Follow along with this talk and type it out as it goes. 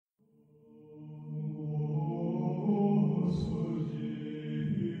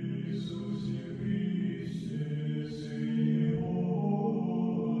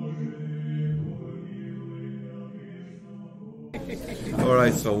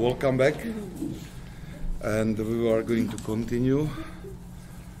Alright, so welcome back, and we are going to continue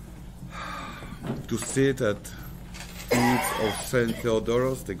to sit at feet of Saint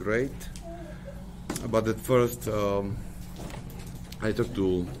Theodoros the Great. But at first, I talked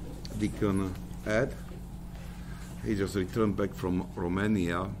to Deacon Ed. He just returned back from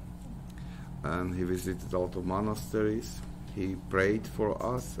Romania, and he visited a lot of monasteries. He prayed for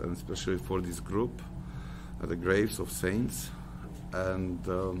us, and especially for this group, at the graves of saints. And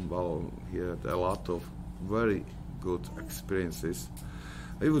well, he had a lot of very good experiences.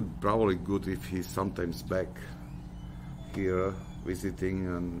 It would probably good if he's sometimes back here visiting,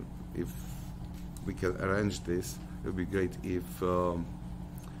 and if we can arrange this, it would be great if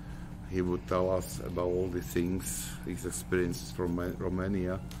he would tell us about all the things, his experiences from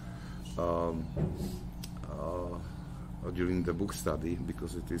Romania during the book study,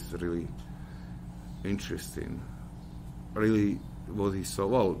 because it is really interesting. Really, what he saw,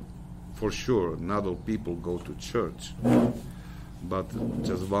 well, for sure, not all people go to church, but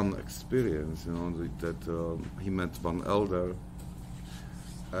just one experience, you know, that he met one elder,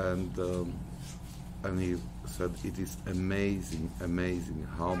 and he said it is amazing, amazing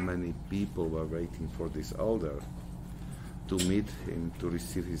how many people were waiting for this elder to meet him, to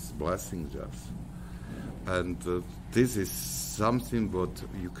receive his blessing just. And this is something what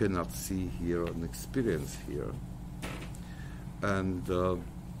you cannot see here and experience here. And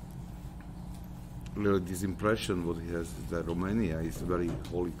really this impression what he has is that Romania is a very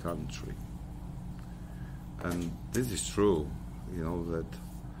holy country. And this is true, you know, that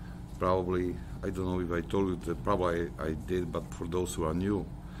probably, I don't know if I told you that, probably I did, but for those who are new,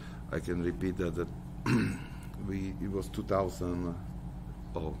 I can repeat that, it was 2000,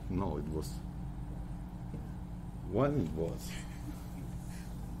 oh no, it was, when it was?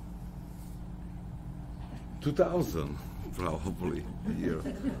 2000, probably, here.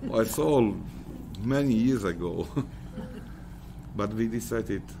 Well, I saw many years ago, but we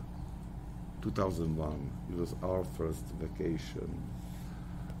decided 2001, it was our first vacation,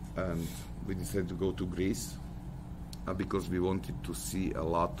 and we decided to go to Greece because we wanted to see a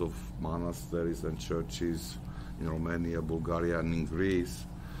lot of monasteries and churches in Romania, Bulgaria, and in Greece.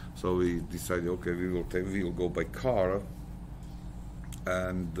 So we decided, okay, we will go by car,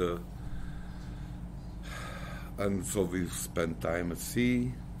 and so we spent time at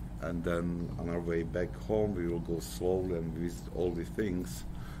sea, and then on our way back home we will go slowly and visit all the things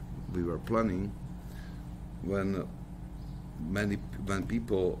we were planning. When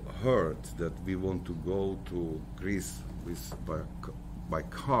people heard that we want to go to Greece by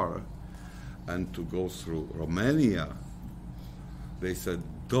car and to go through Romania, they said,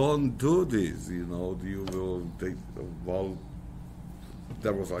 "Don't do this, you know, you will." Well,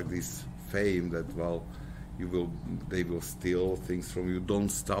 there was like this fame that, well, they will steal things from you. Don't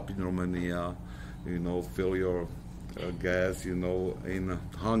stop in Romania, you know, fill your gas, you know, in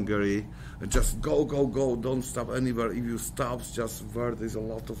Hungary, and just go, go, go. Don't stop anywhere. If you stop, just where there's a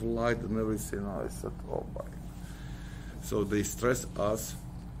lot of light and everything. I said, oh my. So they stress us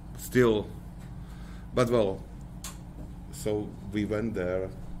still, but well. So we went there.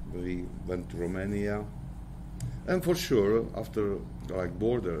 We went to Romania, and for sure, after like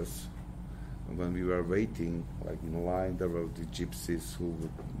borders, when we were waiting, like in line, there were the gypsies who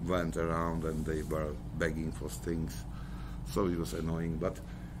went around and they were begging for things. So it was annoying. But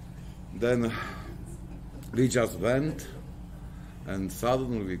then we just went, and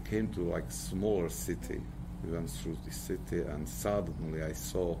suddenly we came to like smaller city. We went through the city, and suddenly I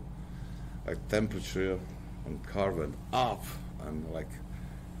saw like temperature and car went up, and like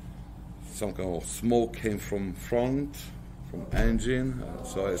some kind of smoke came from front, from engine.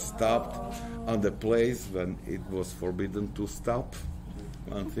 So I stopped on the place when it was forbidden to stop,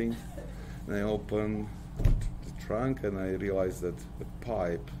 one thing. And I opened the trunk, and I realized that the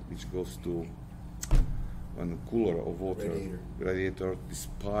pipe which goes to one cooler of water, radiator, this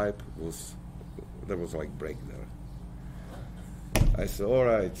pipe there was like break there. I said, all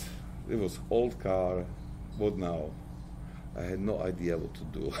right, it was old car, what now? I had no idea what to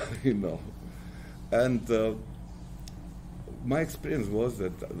do, you know. And my experience was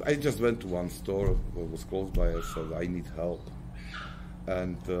that I just went to one store that was close by. I said, I need help.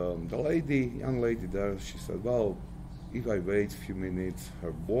 And the young lady there, she said, well, if I wait a few minutes,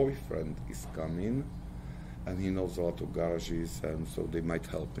 her boyfriend is coming, and he knows a lot of garages, and so they might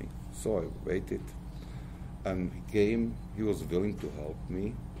help me. So I waited, and he came. He was willing to help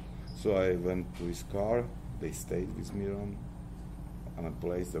me. So I went to his car. They stayed with me on a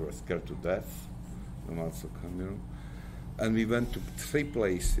place. They were scared to death. I'm also coming. And we went to 3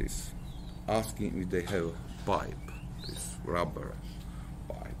 places asking if they have pipe, this rubber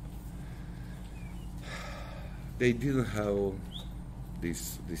they didn't have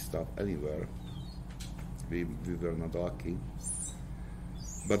this stuff anywhere. We were not lucky.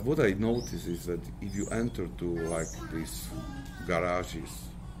 But what I noticed is that if you enter to like these garages,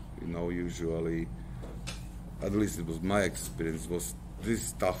 usually, at least it was my experience, was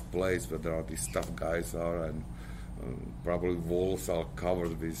this tough place where there are these tough guys are, and probably walls are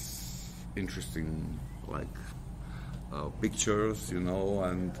covered with interesting pictures,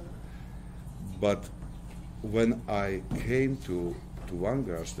 but when I came to one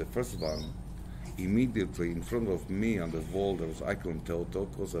garage, the first one, immediately in front of me on the wall there was icon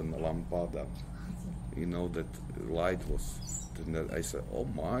Theodoros and lampada. That light was. And I said, "Oh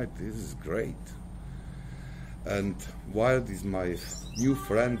my, this is great." And while my new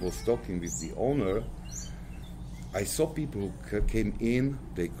friend was talking with the owner, I saw people who came in,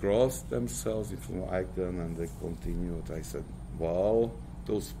 they crossed themselves in front of the icon and they continued. I said, "Wow,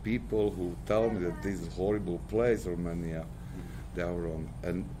 those people who tell me that this is a horrible place, Romania, they are wrong."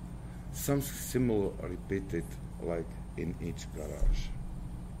 And something similar repeated like in each garage.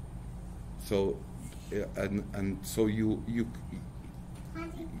 So, and so you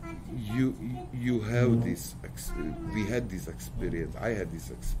have this. We had this experience. I had this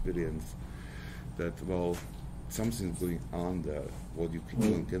experience that something's going on there. What you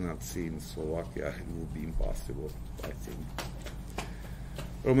cannot see in Slovakia, it would be impossible, I think.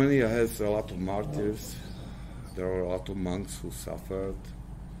 Romania has a lot of martyrs. There are a lot of monks who suffered,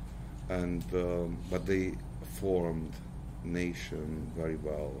 and but they formed nation very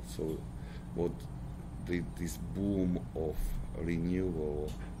well. So, this boom of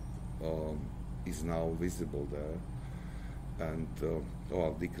renewal is now visible there, and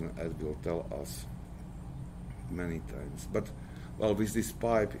Deacon Ed will tell us many times. But with this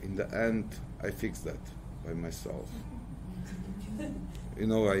pipe, in the end, I fixed that by myself.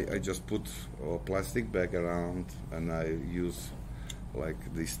 I just put a plastic bag around, and I use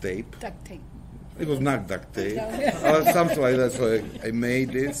like this tape. Duct tape. It was not duct tape, something like that. So I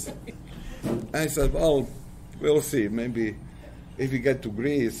made this, and I said, we'll see. Maybe if we get to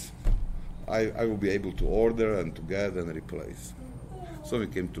Greece, I will be able to order and to get and replace. So we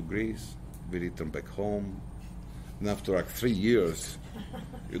came to Greece. We returned back home, and after like 3 years,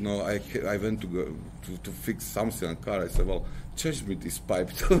 I went to fix something on car. I said, change me this pipe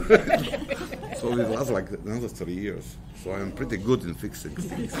too. So it lasts like another 3 years. So I'm pretty good in fixing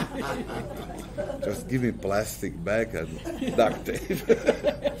things. Just give me plastic bag and duct tape.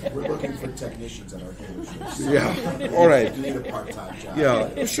 We're looking for technicians at our dealerships. Yeah, all right. You need a part-time job.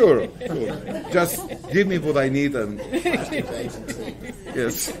 Yeah, sure. Just give me what I need and Plastic bags and tape.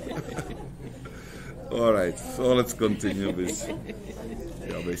 yes. All right, so let's continue with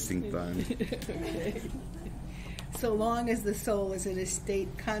wasting time. Okay. So long as the soul is in a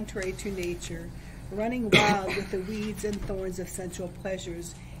state contrary to nature, running wild with the weeds and thorns of sensual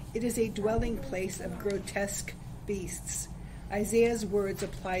pleasures, it is a dwelling place of grotesque beasts. Isaiah's words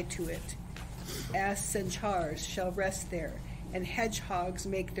apply to it. Ass-centaurs shall rest there, and hedgehogs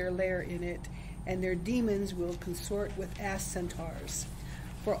make their lair in it, and their demons will consort with ass-centaurs.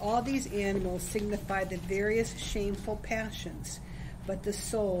 For all these animals signify the various shameful passions, but the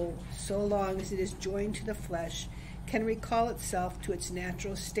soul, so long as it is joined to the flesh, can recall itself to its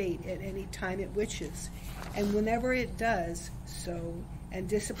natural state at any time it wishes, and whenever it does so, and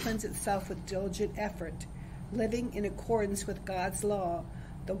disciplines itself with diligent effort, living in accordance with God's law,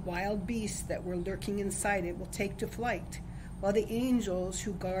 the wild beasts that were lurking inside it will take to flight, while the angels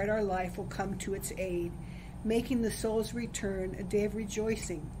who guard our life will come to its aid, making the soul's return a day of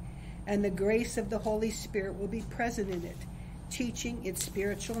rejoicing, and the grace of the Holy Spirit will be present in it, teaching its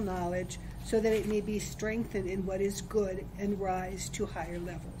spiritual knowledge so that it may be strengthened in what is good and rise to higher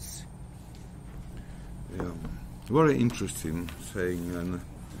levels. Yeah, very interesting saying, and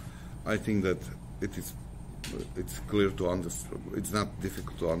I think that it's clear to understand. It's not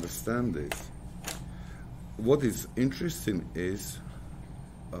difficult to understand this. What is interesting is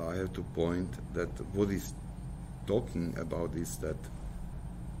I have to point that what he's talking about is that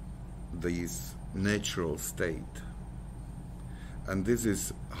this natural state. And this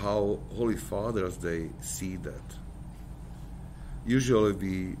is how Holy Fathers, they see that. Usually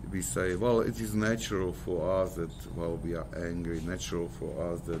we say, it is natural for us that, we are angry, natural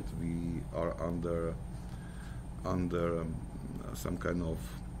for us that we are under some kind of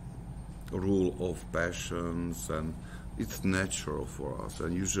rule of passions, and it's natural for us.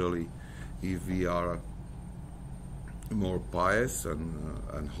 And usually if we are more pious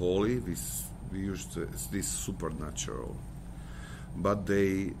and holy, we use this supernatural. But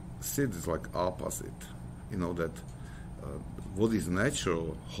they see this like opposite, that what is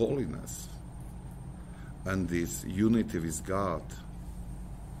natural, holiness, and this unity with God,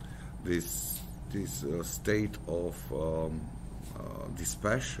 this state of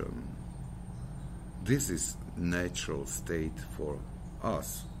dispassion, this is natural state for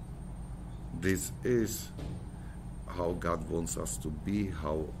us. This is how God wants us to be,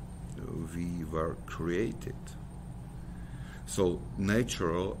 how we were created. So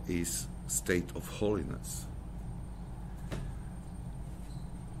natural is state of holiness.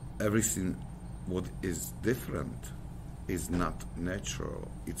 Everything what is different is not natural.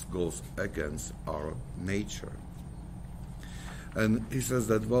 It goes against our nature. And he says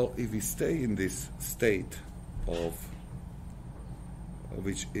that, well, if we stay in this state of,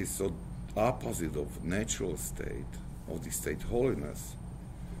 which is so opposite of natural state, of the state holiness,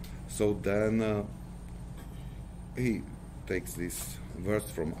 so then he takes this verse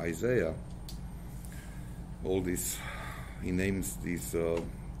from Isaiah, all this, he names these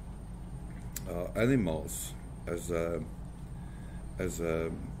animals as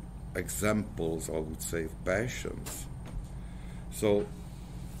examples, I would say, of passions. So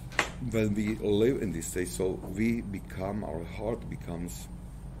when we live in this state, so we become, our heart becomes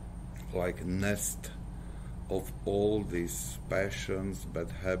like a nest of all these passions, bad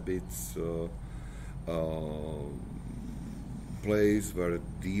habits, place where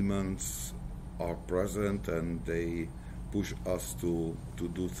demons are present and they push us to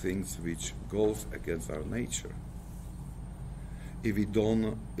do things which goes against our nature. If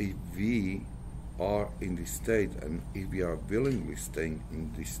we are in this state, and if we are willingly staying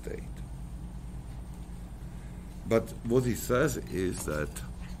in this state. But what he says is that,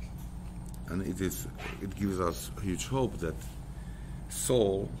 and it gives us huge hope, that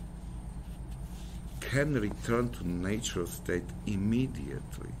soul can return to natural state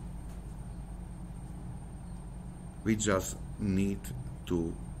immediately. We just need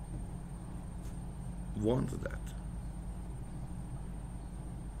to want that.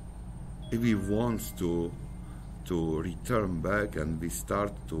 If we want to return back, and we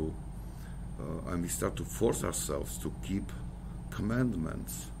start to force ourselves to keep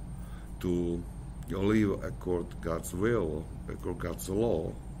commandments, to live according to God's will, according to God's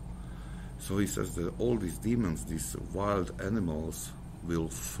law. So he says that all these demons, these wild animals, will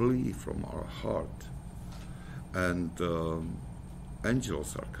flee from our heart, and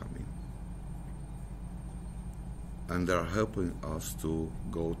angels are coming, and they're helping us to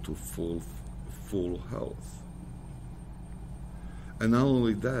go to full health. And not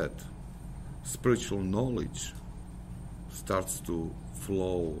only that, spiritual knowledge starts to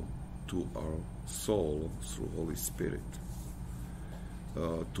flow to our soul through Holy Spirit,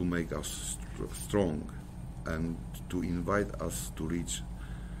 to make us strong and to invite us to reach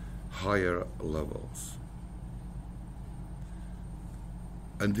higher levels.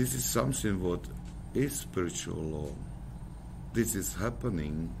 And this is something what is spiritual law. This is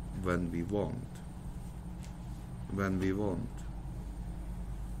happening when we want. When we want.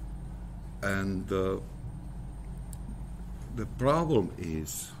 And the problem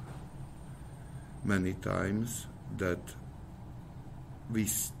is many times that we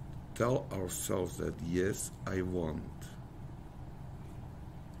tell ourselves that, yes, I want.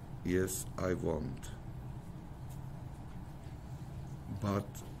 Yes, I want. But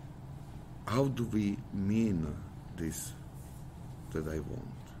how do we mean this, that I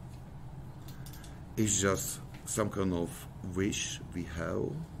want? It's just some kind of wish we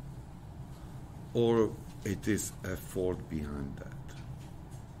have, or it is effort behind that.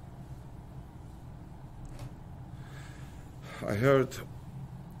 I heard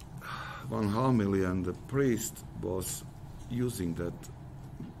one homily, and the priest was using that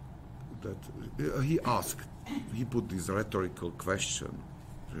he put this rhetorical question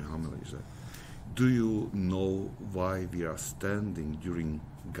to the homily. He said, do you know why we are standing during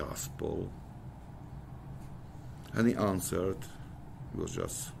gospel? And he answered,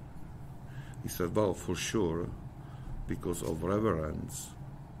 he said, well, for sure, because of reverence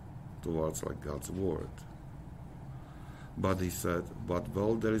towards like God's word. But he said,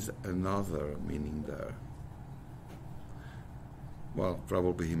 well, there is another meaning there. Well,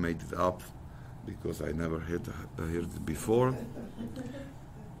 probably he made it up because I never heard it before.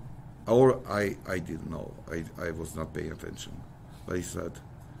 Or I didn't know. I was not paying attention. But he said,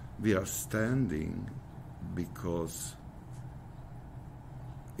 we are standing because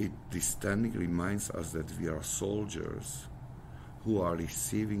this standing reminds us that we are soldiers who are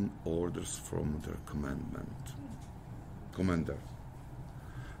receiving orders from their commander.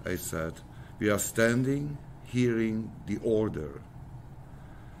 I said, we are standing, hearing the order.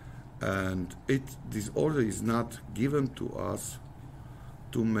 And this order is not given to us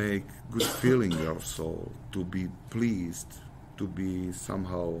to make good feeling in our soul, to be pleased, to be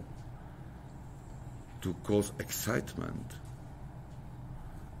somehow, to cause excitement.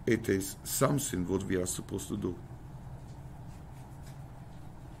 It is something what we are supposed to do.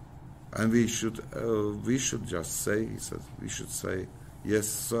 And we should just say, he says, we should say, yes,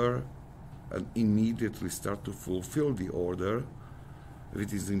 sir, and immediately start to fulfill the order.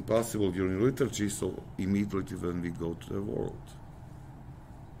 It is impossible during liturgy, so immediately when we go to the world.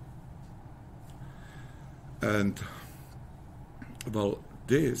 And, well,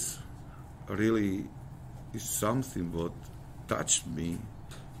 this really is something what touched me.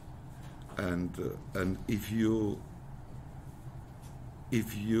 And if you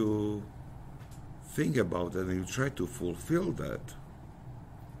think about it and you try to fulfill that,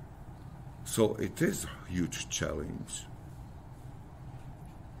 so it is a huge challenge.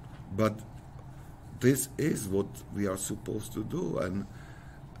 But this is what we are supposed to do, and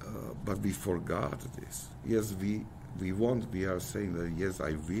but we forgot this. Yes, we want. We are saying that yes,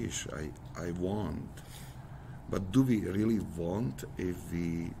 I wish, I want. But do we really want if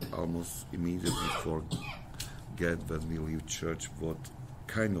we almost immediately forget when we leave church what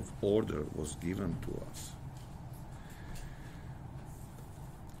kind of order was given to us?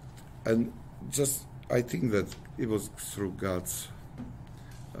 And just, I think that it was through God's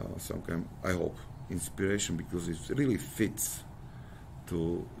some kind, I hope, inspiration, because it really fits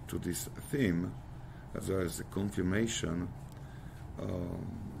to this theme, as well as the confirmation.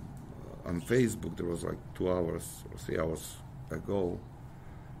 On Facebook, there was like 2 hours or 3 hours ago,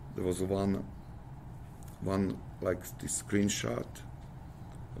 there was one like this screenshot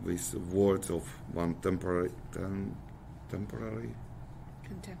with words of one contemporary.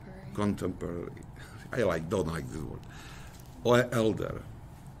 Don't like this word. Or elder,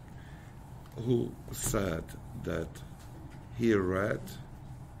 who said that he read,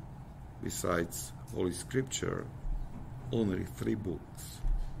 besides Holy Scripture, only 3 books.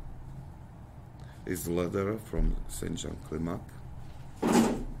 His letter from St. John Climac,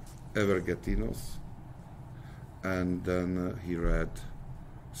 Evergetinos, and then he read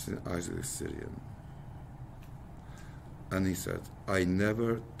St. Isaac the Syrian. And he said, I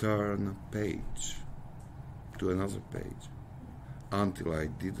never turn a page to another page until I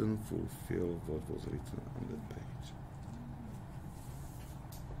didn't fulfill what was written on that page.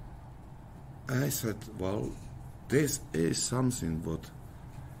 And I said, well, this is something what,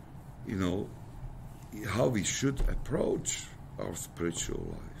 how we should approach our spiritual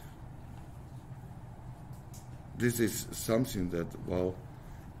life. This is something that, well,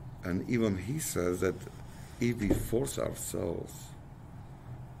 and even he says that if we force ourselves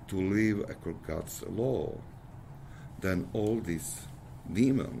to live according to God's law, then all these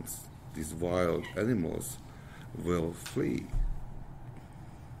demons, these wild animals, will flee.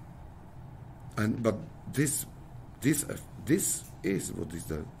 But this is what is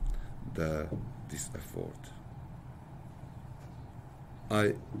this effort.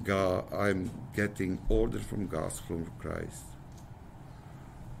 I'm getting order from God, from Christ.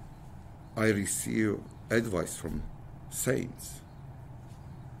 I receive advice from saints,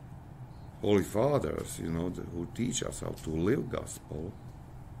 holy fathers, who teach us how to live gospel.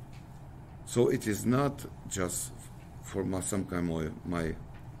 So it is not just for some kind of my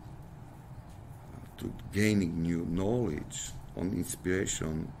to gaining new knowledge on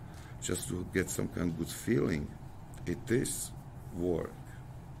inspiration, just to get some kind of good feeling. It is work.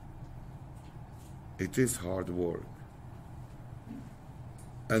 It is hard work.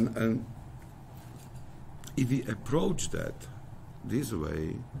 And if we approach that this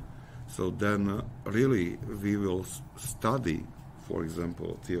way, so then really we will study, for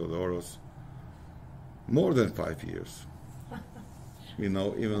example, Theodoros, more than 5 years.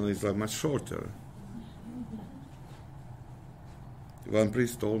 Even it's like much shorter. One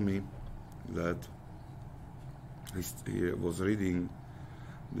priest told me that he was reading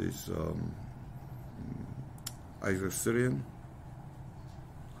this Isaac the Syrian,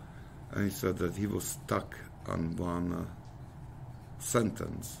 and he said that he was stuck on one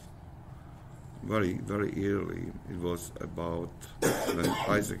sentence very, very early. It was about when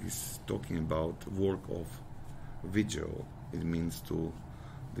Isaac is talking about work of vigil. It means to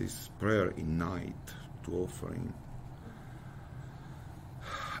this prayer in night, to offering.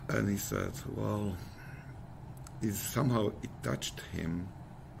 And he said, well, somehow it touched him,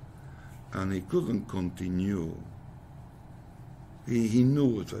 and he couldn't continue. He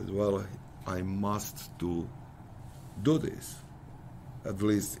knew that, well, I must do this, at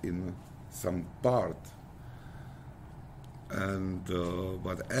least in some part. And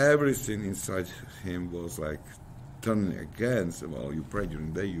but everything inside him was like turning against. Well, you prayed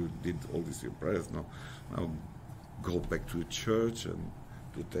during the day, you did all these your prayers. Now go back to the church and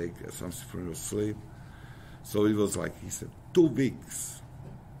to take something for your sleep. So it was like, he said, 2 weeks.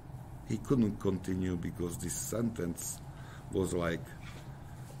 He couldn't continue because this sentence was like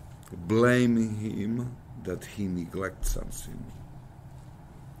blaming him that he neglects something.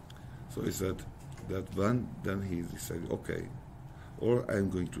 So he said that then he said, okay, or I'm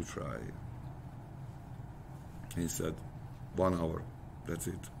going to try. He said, 1 hour, that's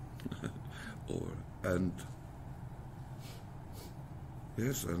it. And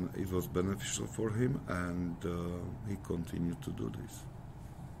yes, and it was beneficial for him, and he continued to do this.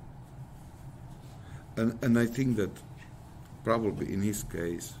 And I think that probably in his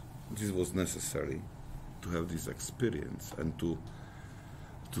case, this was necessary to have this experience and to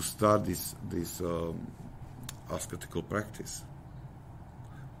start this ascetical practice.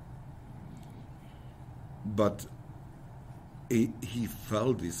 But he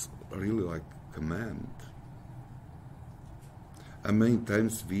felt this really like command. And many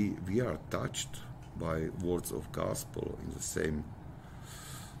times we are touched by words of gospel in the same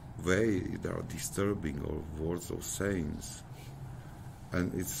way. They are disturbing, or words of saints.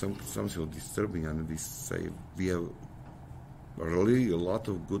 And it's something disturbing, and we say we have really a lot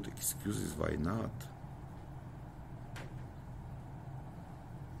of good excuses why not.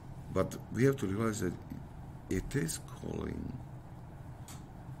 But we have to realize that it is calling,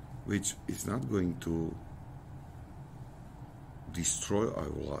 which is not going to destroy our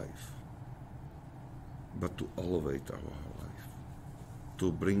life, but to elevate our life,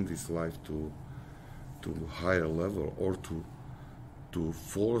 to bring this life to higher level, or to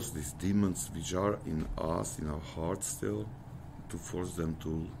force these demons which are in us, in our hearts still, to force them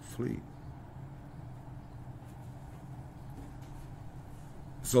to flee.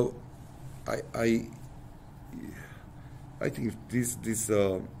 So I think this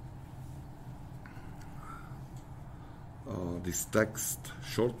text,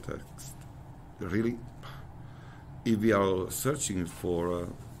 short text, really, if we are searching for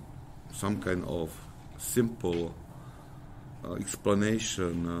some kind of simple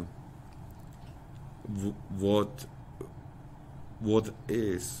explanation, what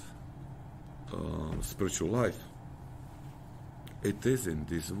is spiritual life, it is in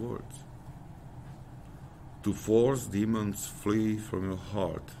these words: to force demons flee from your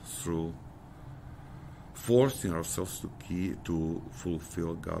heart through forcing ourselves to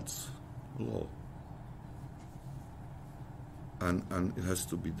fulfill God's law. And it has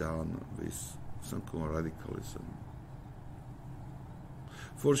to be done with some kind of radicalism.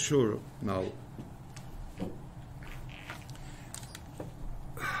 For sure, now,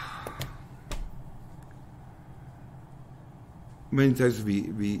 many times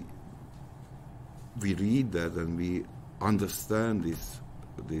we read that and we understand these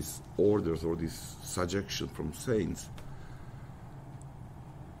orders or these suggestions from saints,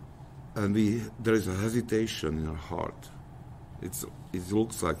 and there is a hesitation in our heart. It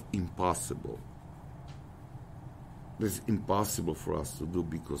looks like impossible. It's impossible for us to do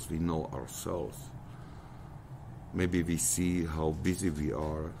because we know ourselves. Maybe we see how busy we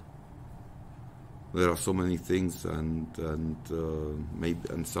are. There are so many things, and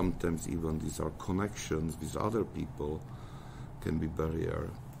sometimes even these are connections with other people can be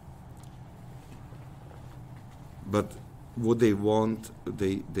barrier. But what they want,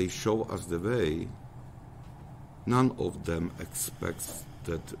 they show us the way. None of them expects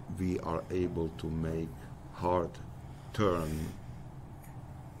that we are able to make hard turn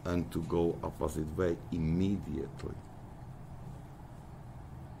and to go opposite way immediately.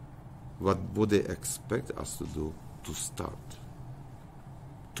 What they expect us to do? To start.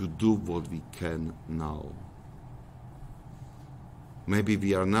 To do what we can now. Maybe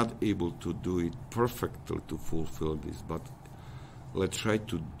we are not able to do it perfectly to fulfill this, but let's try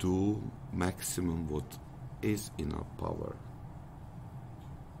to do maximum what is in our power.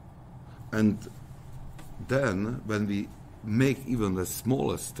 And then, when we make even the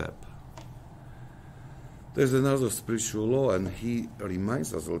smallest step, there's another spiritual law, and he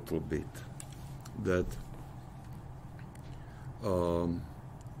reminds us a little bit that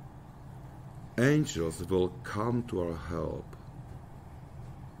angels will come to our help,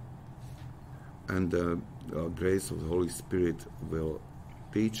 and the grace of the Holy Spirit will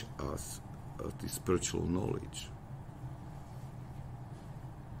teach us the spiritual knowledge.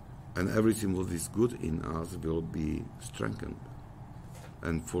 And everything what is good in us will be strengthened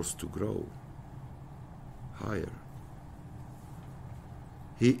and forced to grow higher.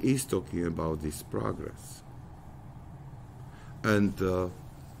 He is talking about this progress. And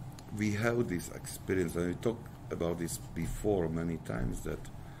we have this experience, and we talk about this before many times, that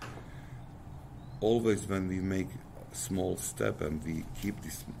always when we make a small step and we keep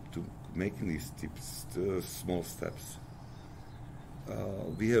this to making these small steps,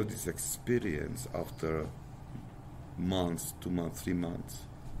 we have this experience after months, 2 months, 3 months,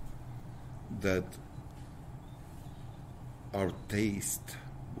 that our taste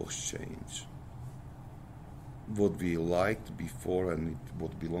was changed. What we liked before and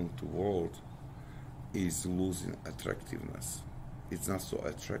what belonged to world is losing attractiveness. It's not so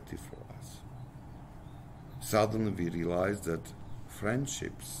attractive for us. Suddenly we realize that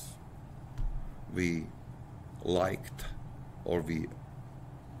friendships we liked, or we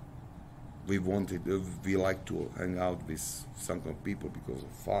wanted, we like to hang out with some kind of people because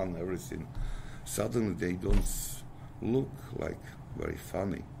of fun, everything. Suddenly they don't look like very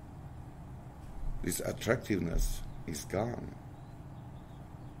funny. This attractiveness is gone.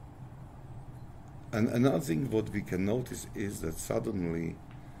 And another thing what we can notice is that suddenly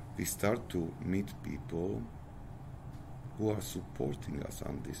we start to meet people who are supporting us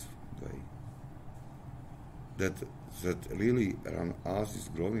on this way. That really around us is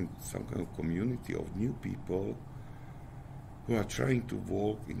growing some kind of community of new people who are trying to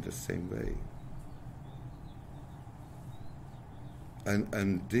walk in the same way.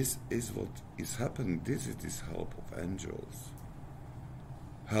 And this is what is happening. This is this help of angels,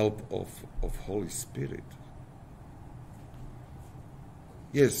 help of Holy Spirit.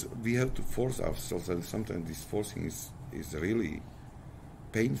 Yes, we have to force ourselves, and sometimes this forcing is really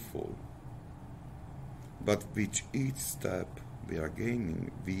painful. But with each step we are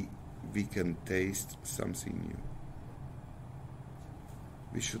gaining, we can taste something new.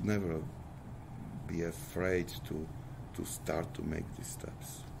 We should never be afraid to start to make these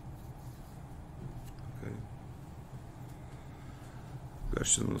steps. Okay.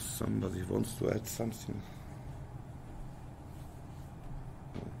 Question, if somebody wants to add something?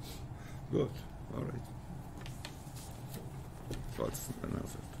 No. Good. All right. What's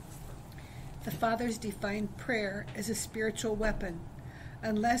another? The Fathers define prayer as a spiritual weapon.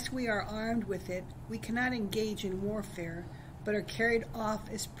 Unless we are armed with it, we cannot engage in warfare, but are carried off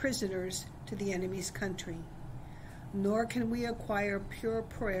as prisoners to the enemy's country. Nor can we acquire pure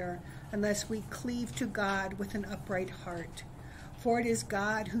prayer unless we cleave to God with an upright heart. For it is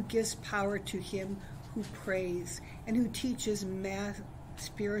God who gives power to him who prays and who teaches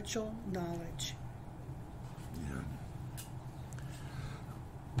spiritual knowledge. Yeah.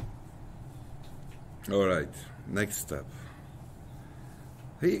 All right, next step.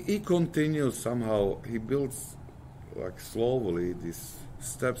 He continues somehow, he builds like slowly these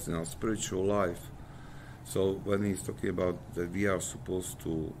steps in our spiritual life. So when he's talking about that we are supposed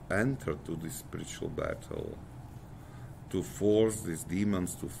to enter to this spiritual battle, to force these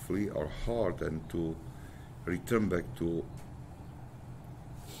demons to flee our heart and to return back to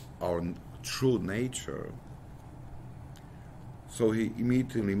our true nature. So he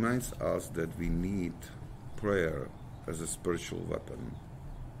immediately reminds us that we need prayer as a spiritual weapon.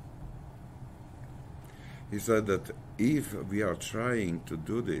 He said that if we are trying to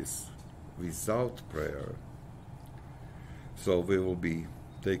do this without prayer, so we will be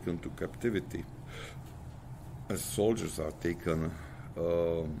taken to captivity, as soldiers are taken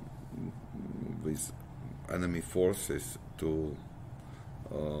with enemy forces to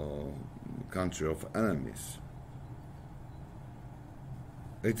country of enemies.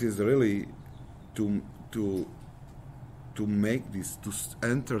 It is really to make this, to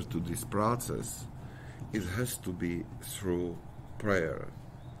enter to this process, it has to be through prayer,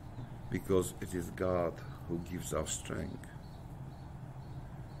 because it is God who gives us strength.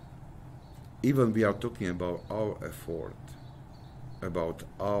 Even we are talking about our effort, about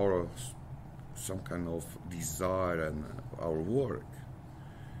our some kind of desire and our work.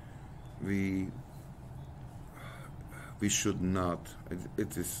 We should not.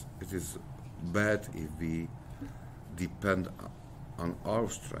 It is bad if we depend on our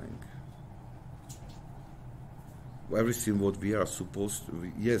strength. Everything what we are supposed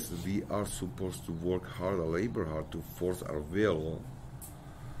to, yes, we are supposed to work hard, labor hard, to force our will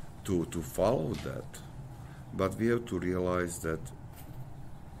to follow that. But we have to realize that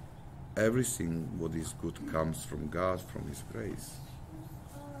everything what is good comes from God, from His grace.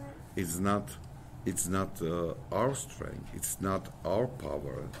 It's not our strength, it's not our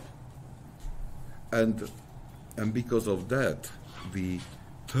power. And because of that, we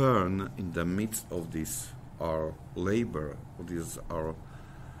turn in the midst of this our labor, this our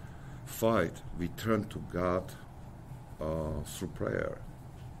fight, we turn to God through prayer,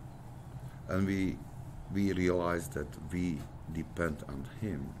 and we realize that we depend on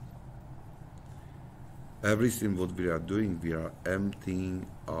Him. Everything what we are doing, we are emptying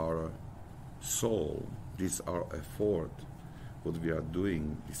our soul. This our effort, what we are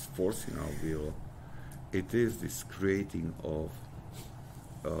doing, this forcing our will. It is this creating of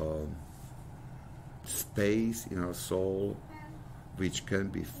space in our soul, which can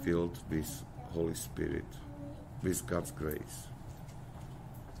be filled with Holy Spirit, with God's grace.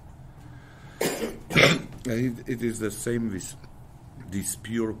 And it is the same with this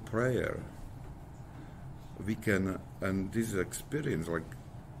pure prayer. We can, and this experience, like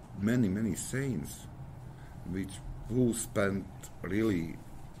many saints, who spent really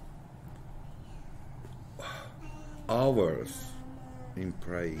hours in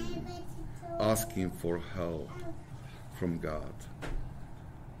praying, asking for help from God.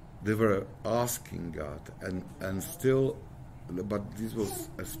 They were asking God, and still, but this was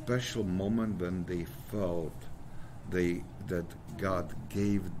a special moment when they felt that God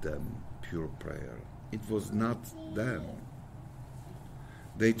gave them pure prayer. It was not them.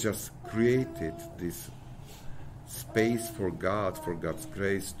 They just created this space for God, for God's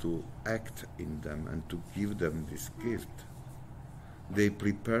grace to act in them and to give them this gift. They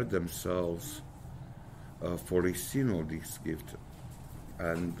prepared themselves for receiving this gift,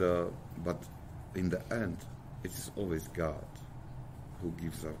 and but in the end, it is always God who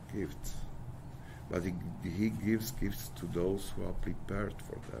gives our gifts. But He gives gifts to those who are prepared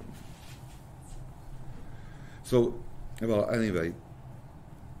for them. So, well, anyway,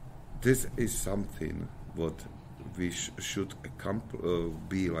 this is something what we should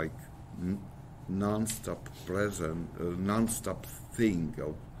be like non-stop present, non-stop thing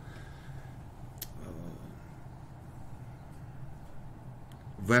of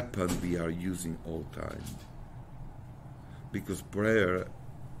weapon we are using all time. Because prayer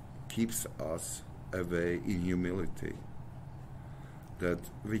keeps us away in humility. That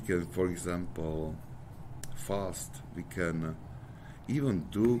we can, for example, fast, we can even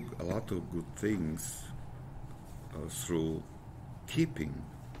do a lot of good things through keeping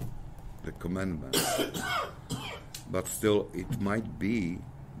the commandments. But still, it might be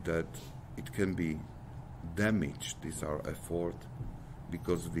that it can be damaged, this our effort,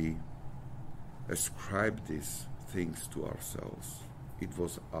 because we ascribe these things to ourselves. It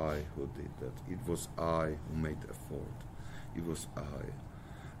was I who did that. It was I who made effort. It was I.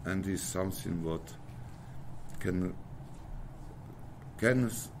 And this is something what can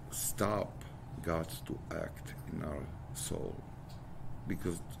stop God to act in our soul.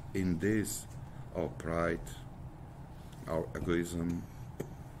 Because in this, our pride, our egoism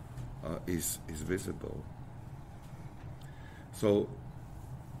is visible. So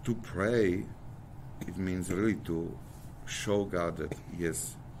to pray, it means really to show God that,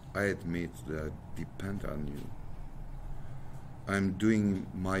 yes, I admit that I depend on you. I'm doing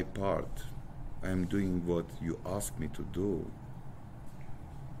my part. I'm doing what you ask me to do.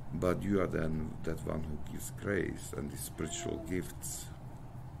 But you are then that one who gives grace and the spiritual gifts.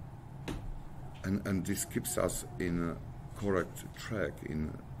 And this keeps us in a correct track,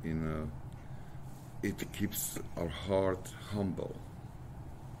 it keeps our heart humble.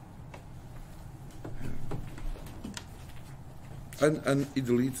 And it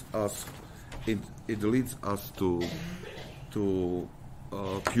leads us to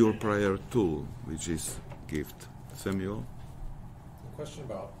pure prayer too, which is gift. Samuel? A question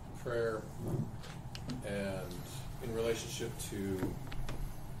about prayer and in relationship to,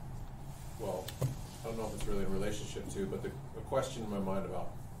 well, I don't know if it's really in relationship to, but a question in my mind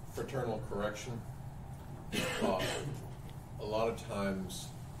about fraternal correction. A lot of times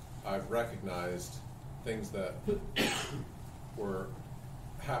I've recognized things that were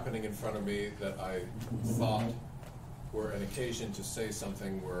happening in front of me that I thought were an occasion to say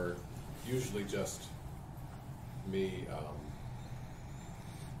something were usually just me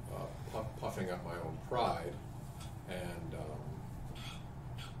puffing up my own pride, and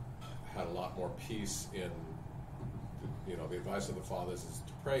had a lot more peace in, the advice of the fathers is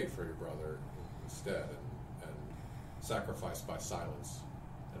to pray for your brother instead, and sacrifice by silence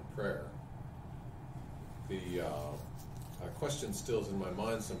and prayer. The question still is in my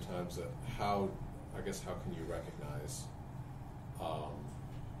mind sometimes that how can you recognize,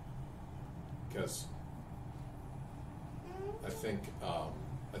 because I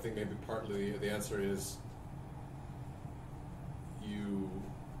think maybe partly the answer is you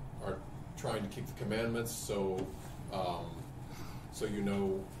are trying to keep the commandments, so you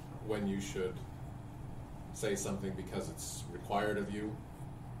know when you should say something because it's required of you.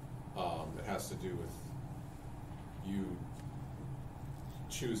 It has to do with you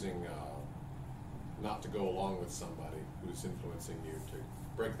choosing not to go along with somebody who's influencing you to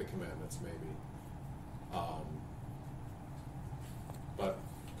break the commandments, maybe. But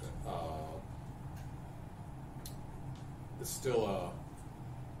it's still a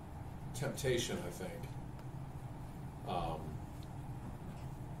temptation, I think,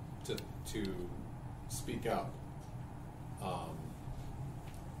 to speak up.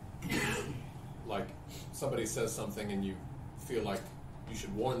 Like somebody says something and you feel like you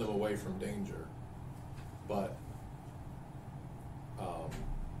should warn them away from danger, but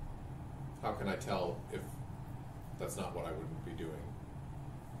how can I tell if that's not what I wouldn't be doing?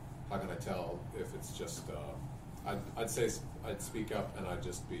 How can I tell if it's just, I'd say I'd speak up and I'd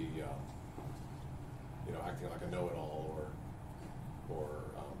just be, acting like a know-it-all or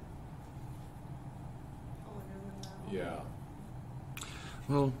yeah.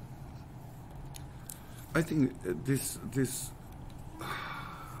 Well, I think this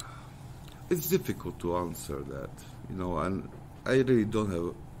it's difficult to answer that, and I really don't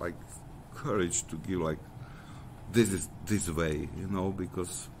have like courage to give like this is this way,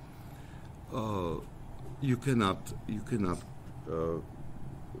 because you cannot.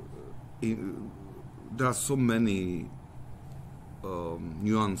 There are so many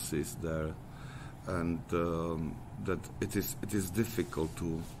nuances there, and that it is difficult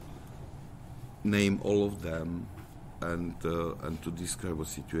to name all of them and to describe the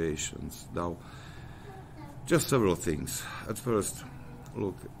situations. Now, just several things. At first,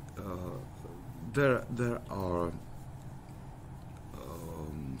 look, there are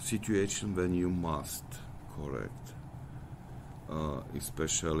situations when you must correct,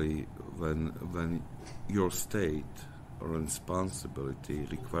 especially when your state or responsibility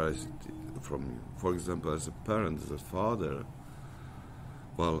requires it from you. For example, as a parent, as a father,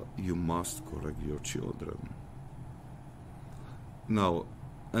 well, you must correct your children. Now,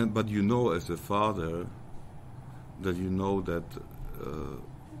 but as a father, that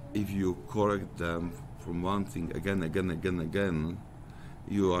if you correct them from one thing again,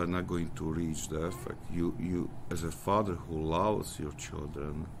 you are not going to reach the effect. You as a father who loves your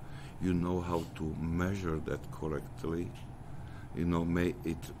children, you know how to measure that correctly. May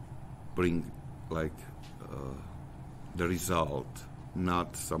it bring like the result,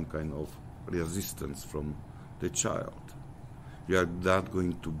 not some kind of resistance from the child. You are not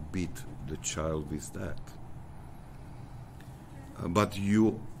going to beat the child with that. But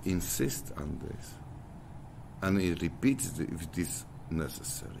you insist on this, and it repeats if it is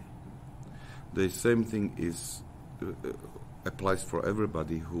necessary. The same thing applies for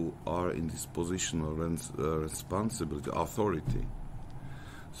everybody who are in this position of responsibility, authority.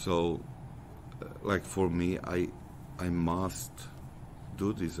 So, like for me, I must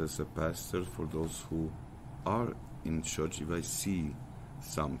do this as a pastor for those who are in church if I see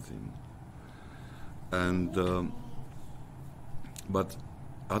something. And but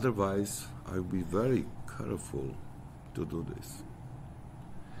otherwise, I will be very careful to do this.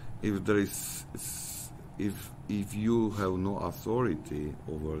 If there is, if you have no authority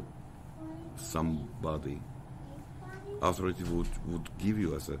over somebody, authority would give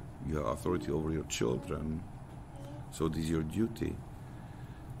you you have authority over your children, so this is your duty.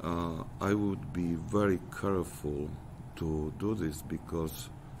 I would be very careful to do this, because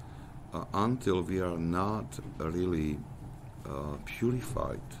until we are not really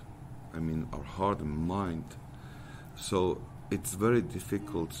purified, I mean our heart and mind, so it's very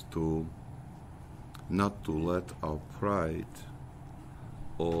difficult to not to let our pride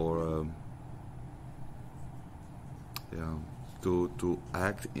or to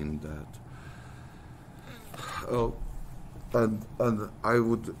act in that. And I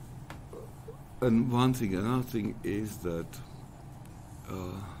would, and another thing is that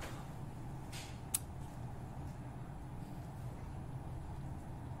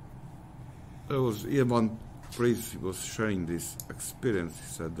there was one priest, he was sharing this experience. He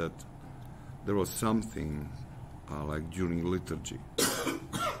said that there was something like during liturgy,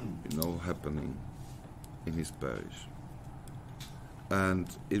 happening in his parish, and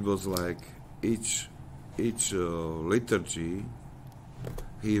it was like each liturgy,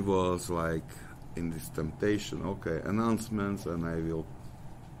 he was like in this temptation. Okay, announcements, and I will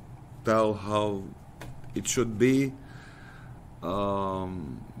tell how it should be.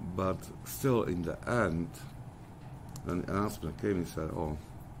 But still, in the end, when the announcement came, he said, "Oh,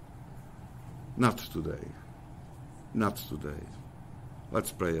 not today.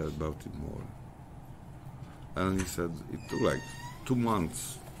 Let's pray about it more." And he said it took like 2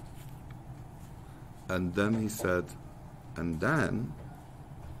 months. And then he said, and then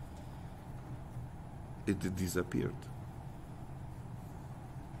it disappeared.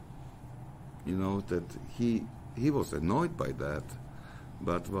 That he was annoyed by that,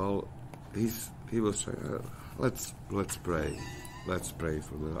 but well, he was saying, let's pray. Let's pray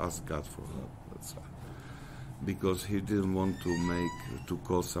for ask God for help. Because he didn't want to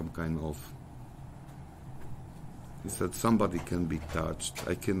cause some kind of. He said somebody can be touched.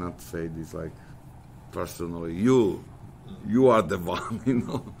 I cannot say this like personally. You are the one, you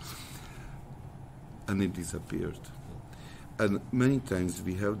know. And it disappeared. And many times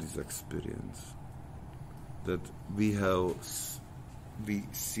we have this experience that we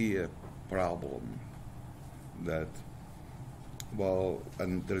see a problem that, well,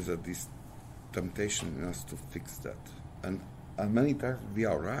 and there is this temptation in us to fix that. And many times we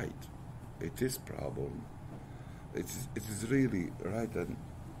are right. It is problem. It is really right.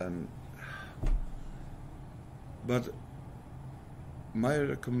 But my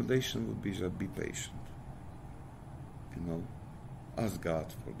recommendation would be just be patient. You know, ask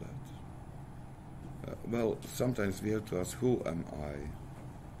God for that. Well, sometimes we have to ask, who am I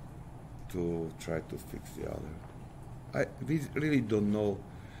to try to fix the other? We really don't know.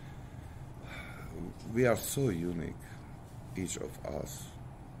 We are so unique, each of us.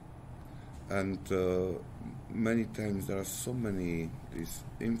 And many times there are so many these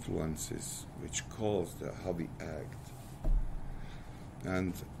influences which cause how we act.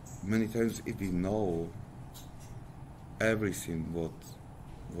 And many times if we know everything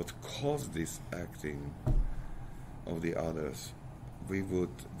what caused this acting of the others, we would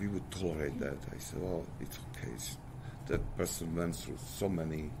tolerate that. I said, oh, it's okay. That person went through so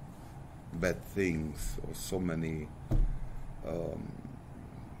many bad things or so many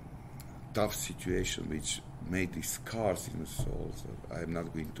tough situations which made these scars in the soul, so I'm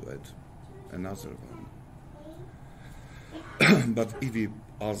not going to add another one. But if we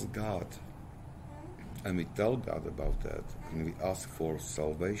ask God and we tell God about that and we ask for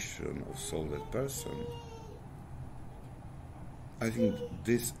salvation of that person, I think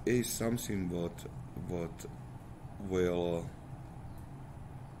this is something what will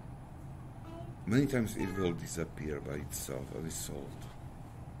many times it will disappear by itself and is solved.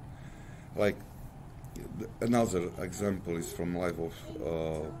 Like another example is from life of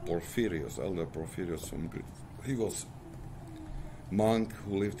Porphyrios, elder Porphyrios from Greece. He was monk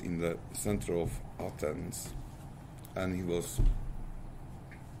who lived in the center of Athens, and he was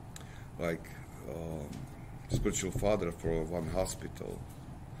like spiritual father for one hospital.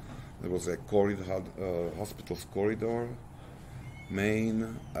 There was a corridor, hospital's corridor,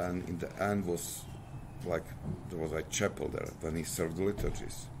 main, and in the end was like there was a chapel there when he served the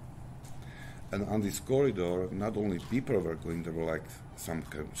liturgies. And on this corridor, not only people were going, there were like some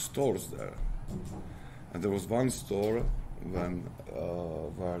kind of stores there. And there was one store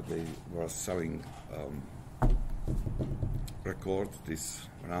where they were selling records, this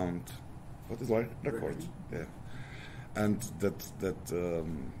round, what is like record? Yeah. And that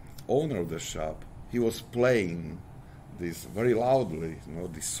owner of the shop, he was playing this very loudly, you know,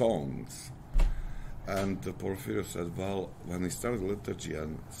 these songs. And Porphyrios said, well, when he started liturgy,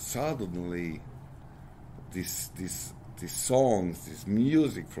 and suddenly these songs, this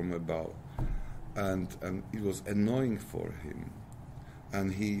music from above, and it was annoying for him.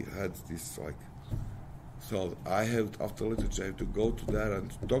 And he had this like, so I have, after liturgy, I have to go to there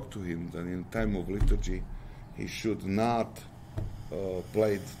and talk to him. Then in time of liturgy, he should not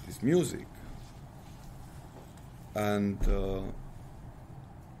play this music. And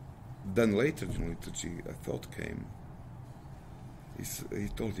then later in liturgy, a thought came. He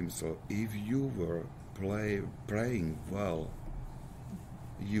told him, so if you were praying well,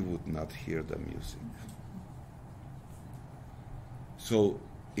 you would not hear the music. So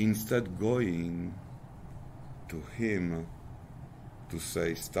instead going to him to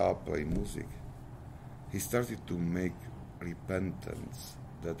say, stop playing music, he started to make repentance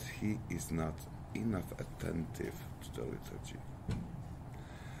that he is not enough attentive to the liturgy.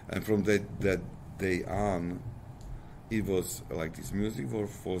 And from that day on, it was like this music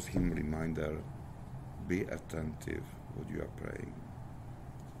was him reminder, be attentive what you are praying.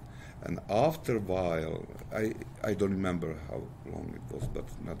 And after a while, I don't remember how long it was, but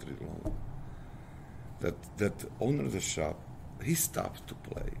not really long, that owner of the shop, he stopped to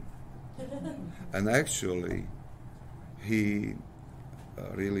play. And actually, he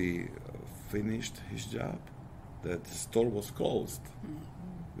really finished his job. That the store was closed.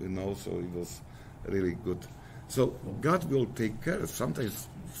 You know, so it was really good. So God will take care. Sometimes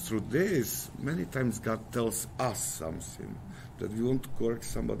through this, many times God tells us something that we want to correct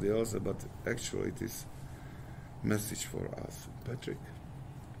somebody else, but actually it is message for us. Patrick?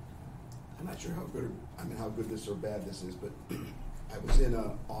 I'm not sure how good this or bad this is, but I was in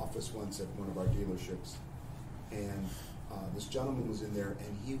an office once at one of our dealerships, and this gentleman was in there,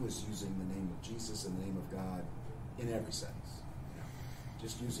 and he was using the name of Jesus and the name of God in every sentence,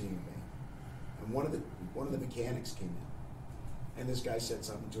 just using it in vain. And one of the mechanics came in, and this guy said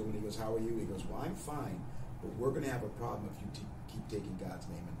something to him, and he goes, "How are you?" He goes, "Well, I'm fine, but we're going to have a problem if you keep taking God's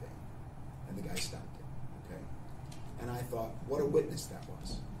name in vain." And the guy stopped it. Okay, and I thought, what a witness that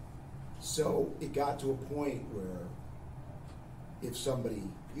was. So it got to a point where if somebody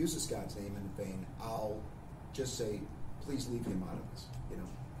uses God's name in vain, I'll just say, "Please leave him out of this,"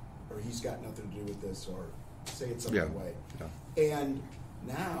 or "He's got nothing to do with this," or say it some other way. Yeah. And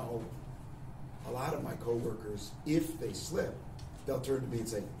now, a lot of my coworkers, if they slip, they'll turn to me and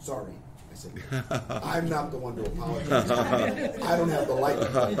say, "Sorry." I said, "I'm not the one to apologize. I don't have the light to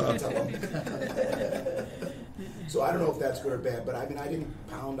tell them." So I don't know if that's good or bad, but I mean, I didn't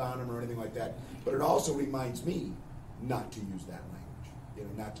pound on them or anything like that. But it also reminds me not to use that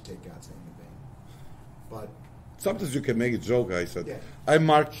language, not to take God's name in vain. But sometimes you can make a joke. I said, "I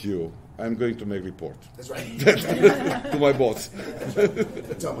mark you. I'm going to make report." That's right. To my boss.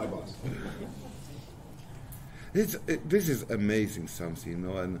 Tell my boss. This is amazing something,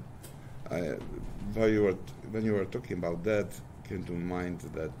 and when you were talking about that, came to mind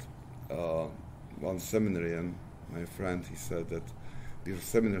that one seminarian, my friend, he said that the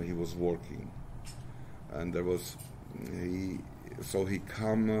seminary he was working, and there was he said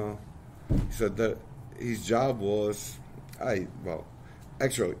that his job was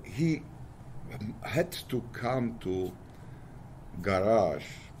actually he had to come to garage,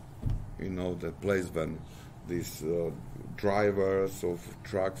 the place when these drivers of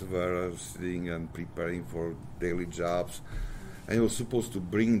trucks were sitting and preparing for daily jobs, and he was supposed to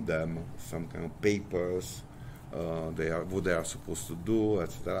bring them some kind of papers, what they are supposed to do,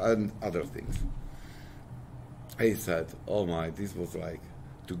 etc., and other things. He said, "Oh my, this was like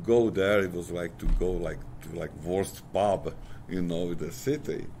to go there. It was like to go to worst pub, in the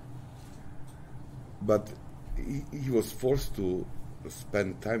city." But he was forced to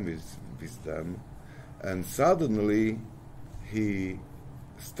spend time with them. And suddenly, he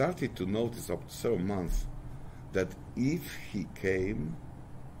started to notice after several months that if he came,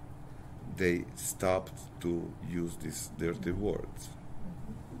 they stopped to use these dirty words.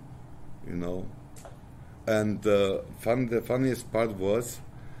 And the funniest part was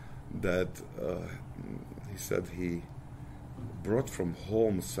that he said he brought from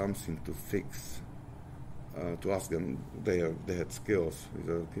home something to fix, to ask them. They had skills.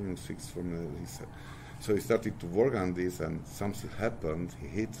 Can you fix from he said. So he started to work on this, and something happened. He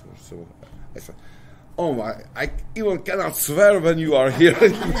hit or so. I said, "Oh my! I even cannot swear when you are here."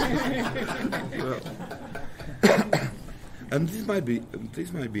 And this might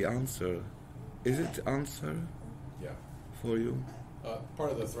be answer. Is it answer? Yeah. For you?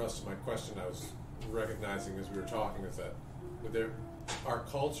 Part of the thrust of my question I was recognizing as we were talking is that our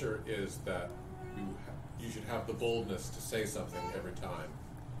culture is that you should have the boldness to say something every time.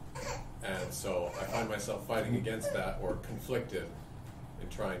 And so I find myself fighting against that or conflicted in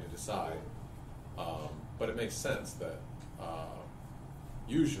trying to decide. But it makes sense that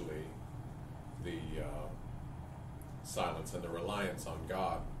usually the silence and the reliance on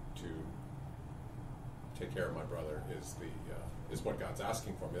God to take care of my brother is what God's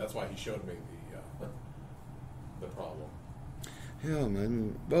asking for me. That's why He showed me the problem. Yeah,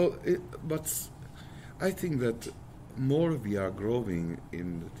 man. Well, but I think that more we are growing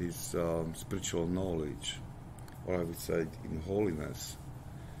in this spiritual knowledge, or I would say in holiness,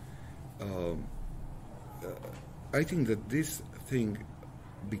 I think that this thing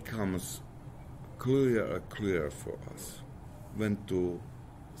becomes clearer and clearer for us when to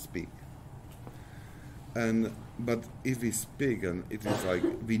speak. But if we speak and it is like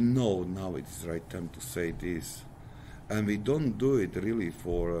we know now it is the right time to say this, and we don't do it really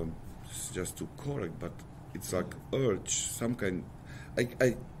for just to correct, but it's like urge, some kind.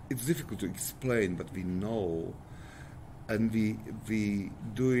 It's difficult to explain, but we know, and we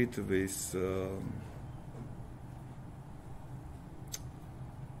do it with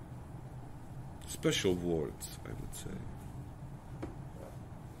special words, I would say.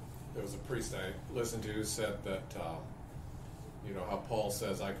 There was a priest I listened to who said that, how Paul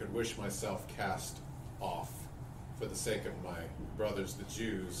says, "I could wish myself cast off for the sake of my brothers, the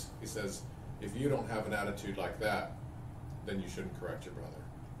Jews." He says, if you don't have an attitude like that, then you shouldn't correct your brother.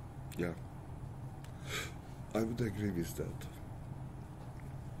 Yeah. I would agree with that.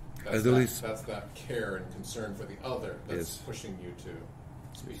 That's that care and concern for the other that's pushing you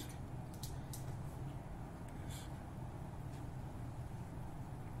to speak. Yes.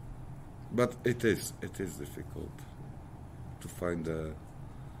 But it is difficult to find a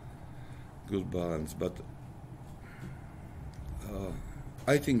good balance. But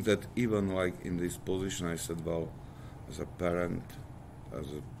I think that even like in this position, I said, well, as a parent,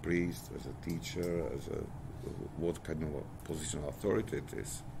 as a priest, as a teacher, as a what kind of a position of authority it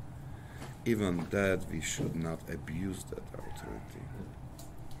is, even that we should not abuse that authority.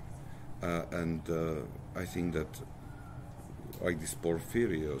 And I think that like this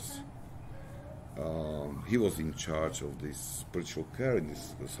Porphyrios, he was in charge of this spiritual care in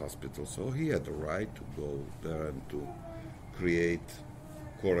this hospital, so he had the right to go there and to create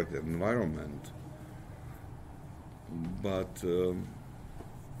correct environment. But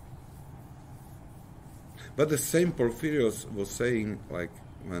the same Porphyrios was saying, like,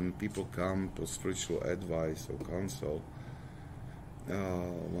 when people come to spiritual advice or counsel,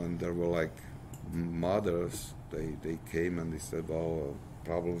 when there were like mothers, they came and they said, well,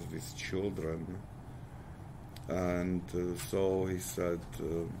 problems with children. And so he said,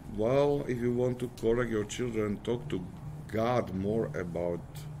 well, if you want to correct your children, talk to God more about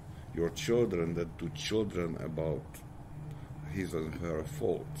your children than to children about his and her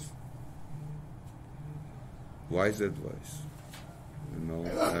faults. Wise advice, you know,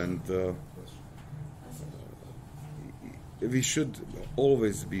 and we should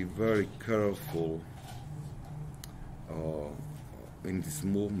always be very careful in this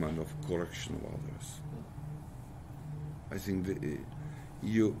movement of correction of others. I think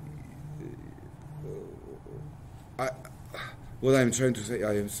what I'm trying to say,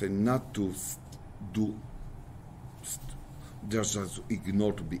 I am saying not to just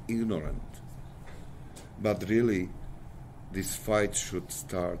ignore, to be ignorant, but really this fight should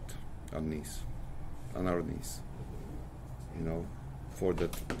start on our knees, you know, for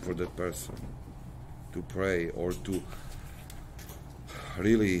that person, to pray or to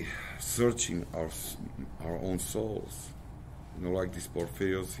really searching our own souls. You know, like this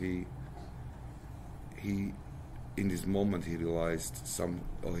Porphyrios, he in this moment he realized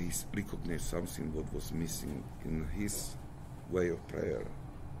he recognized something what was missing in his way of prayer.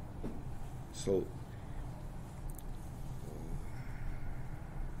 So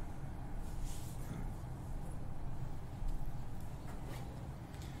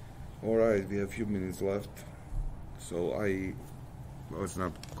all right, we have a few minutes left, so let's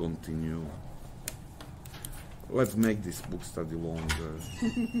not continue. Let's make this book study longer.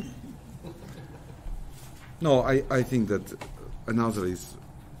 No, I think that another is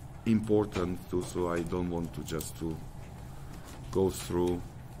important too, so I don't want to just to go through.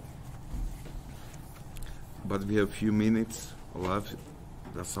 But we have a few minutes left.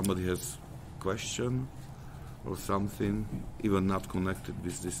 If somebody has a question or something, even not connected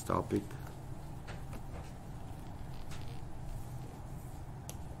with this topic,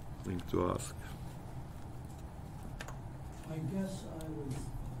 thing to ask. I guess I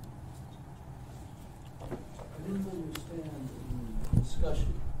didn't understand in the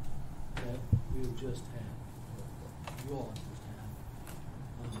discussion that we have just had, you all just had.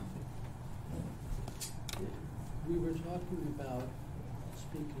 We were talking about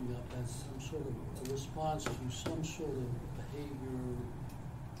speaking up as some sort of a response to some sort of behavior,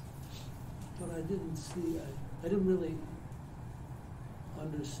 but I didn't really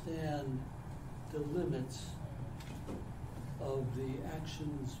understand the limits of the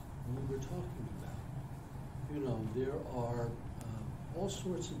actions we were talking about. You know, there are all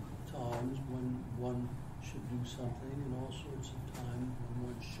sorts of times when one should do something and all sorts of times when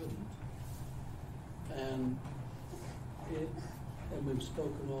one shouldn't. And we've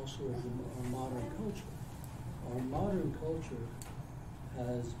spoken also of our modern culture. Our modern culture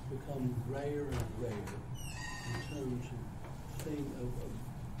has become grayer and grayer in terms of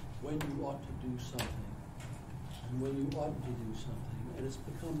when you ought to do something and when you oughtn't to do something. And it's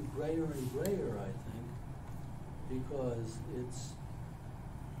become grayer and grayer, I think, because it's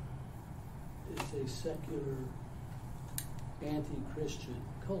a secular, anti-Christian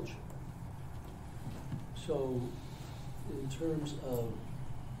culture. So, in terms of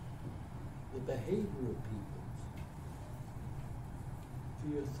the behavior of people,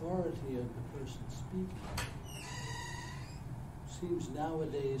 the authority of the person speaking seems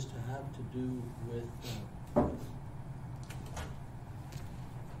nowadays to have to do with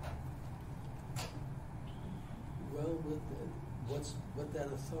what that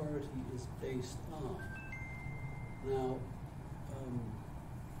authority is based on. Now,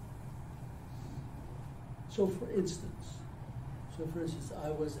 so for instance,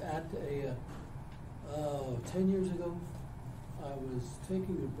 I was at 10 years ago, I was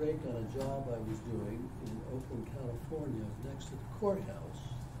taking a break on a job I was doing in Oakland, California, next to the courthouse,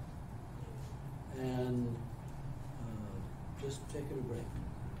 and just taking a break,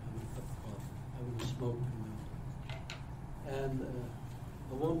 having a cup of coffee, having a smoke. And and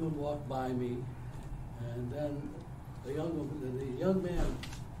a woman walked by me, and then the young man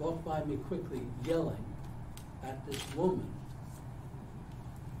walked by me quickly, yelling at this woman.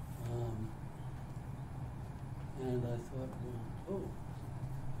 And I thought, well, oh,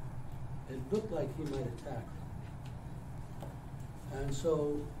 it looked like he might attack her. And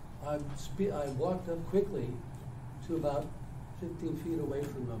so I walked up quickly to about 15 feet away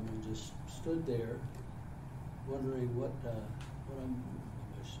from him and just stood there, wondering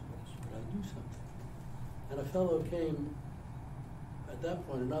should I do something? And a fellow came, at that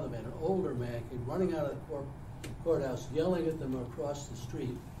point, another man, an older man, came running out of the courthouse, yelling at them across the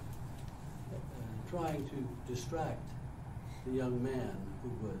street, trying to distract the young man who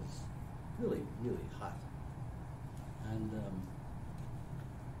was really, really hot. And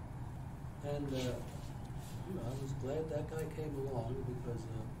I was glad that guy came along because,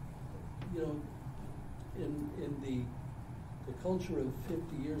 in the culture of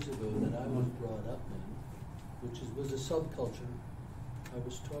 50 years ago that I was brought up in, which was a subculture, I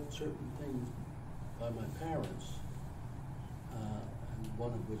was taught certain things by my parents, and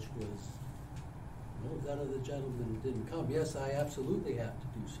one of which was, that other gentleman didn't come. Yes, I absolutely have to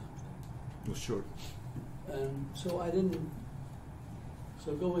do something. Well, sure. And so I didn't.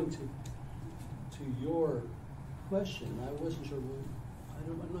 So going to your question, I wasn't sure.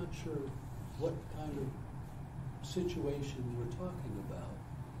 I'm not sure what kind of situation we're talking about.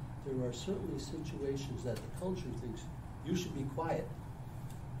 There are certainly situations that the culture thinks you should be quiet,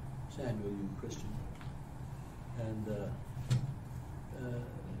 Samuel, you Christian,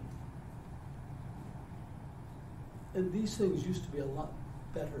 and these things used to be a lot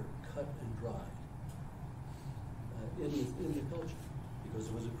better cut and dried in the culture, because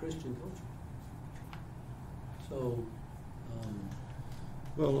it was a Christian culture. So,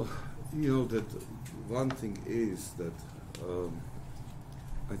 well, that one thing is that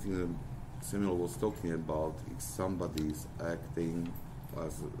I think that Samuel was talking about if somebody is acting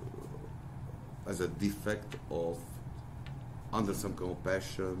as a defect of under some kind of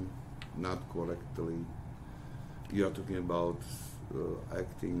passion, not correctly. You are talking about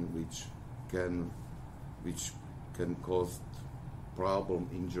acting which can cause problem,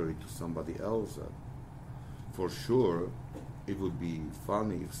 injury to somebody else. For sure, it would be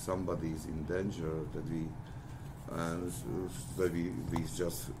funny if somebody is in danger that we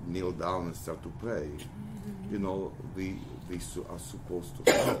just kneel down and start to pray. We are supposed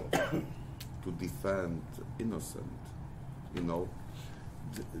to help, to defend innocent.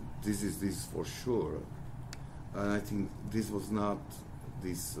 This is for sure. And I think this was not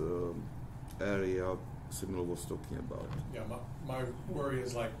this area Samuel was talking about. Yeah, my worry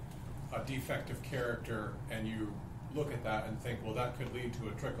is like a defective character, and you look at that and think, well, that could lead to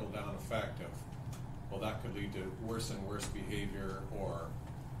a trickle-down effect of, well, that could lead to worse and worse behavior or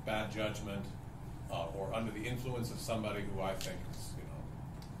bad judgment, or under the influence of somebody who I think is,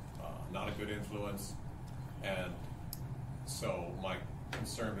 not a good influence. And so my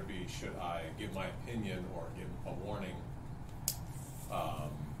concern would be, should I give my opinion or give a warning,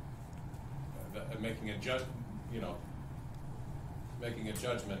 making a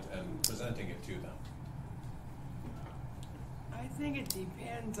judgment and presenting it to them? I think it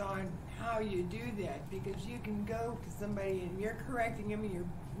depends on how you do that, because you can go to somebody and you're correcting them and you're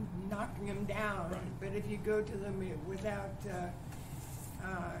knocking them down, right. But if you go to them without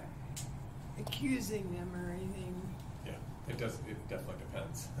accusing them or anything, yeah, it definitely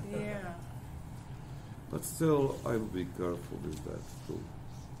depends. yeah. But still, I would be careful with that too.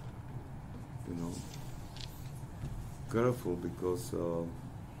 Careful because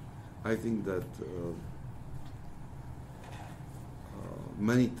I think that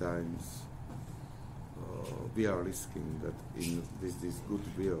many times we are risking that in this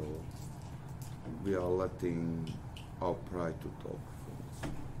goodwill we are letting our pride to talk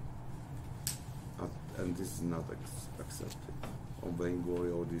for us. And this is not accepted. Obeying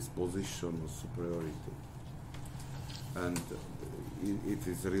glory or this position of superiority. And it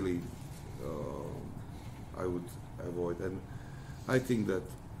is really, I would avoid. And I think that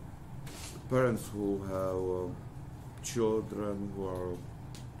parents who have children who are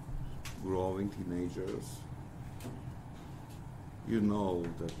growing teenagers,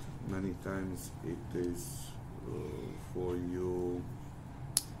 that many times it is for you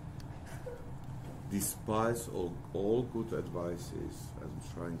despise all good advices and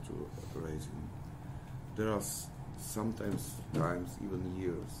trying to raise him. There are sometimes times, even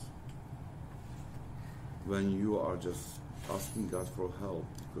years, when you are just asking God for help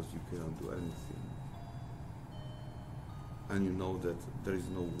because you cannot do anything. And you know that there is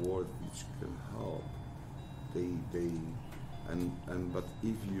no word which can help. But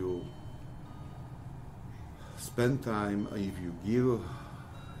if you spend time, if you give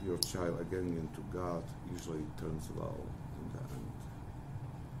your child again to God, usually it turns well in the end.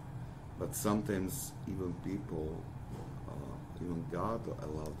 But sometimes even people, even God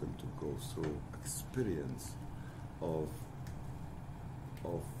allows them to go through experience of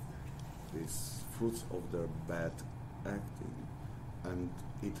these fruits of their bad acting, and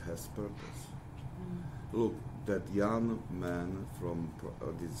it has purpose. Look, that young man from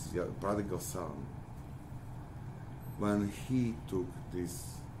this prodigal son, when he took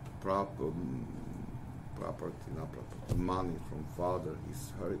this money from father,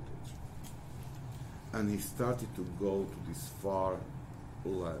 his heritage, and he started to go to this far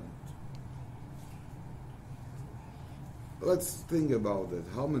land. Let's think about that.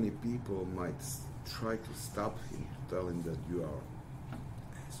 How many people might try to stop him, to tell him that you are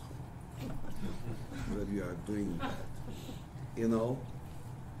asshole, that you are doing that? You know,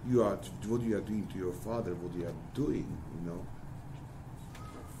 what you are doing to your father, what you are doing, you know.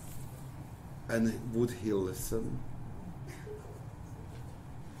 And would he listen?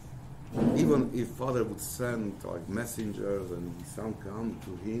 Even if father would send like messengers and his son come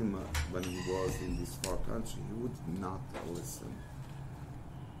to him when he was in this far country, he would not listen.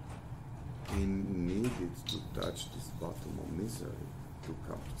 He needed to touch this bottom of misery to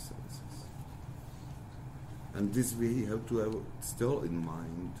come to senses. And this we have to have still in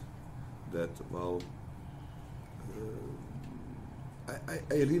mind that, well, I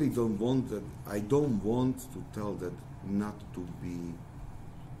really don't want that. I don't want to tell that not to be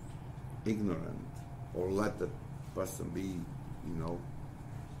ignorant or let that person be, you know.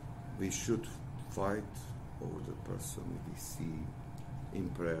 We should fight over the person we see in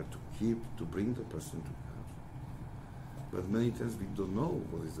prayer to bring the person to God. But many times we don't know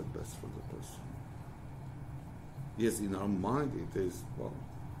what is the best for the person. Yes, in our mind it is, well,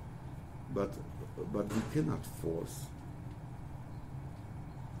 but we cannot force.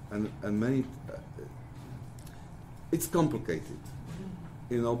 And many, it's complicated,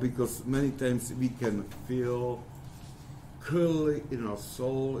 you know, because many times we can feel clearly in our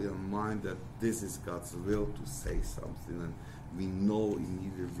soul, in our mind, that this is God's will to say something, and we know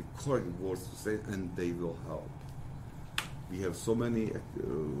immediately the correct words to say, and they will help. We have so many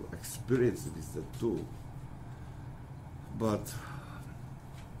experiences with that too. But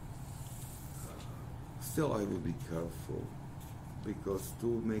still I will be careful, because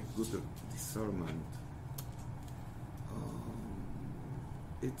to make good discernment,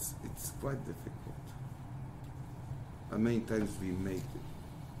 it's quite difficult. And many times we make,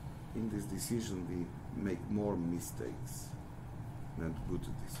 in this decision, we make more mistakes than good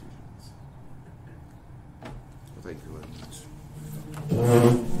decisions. Thank you very much.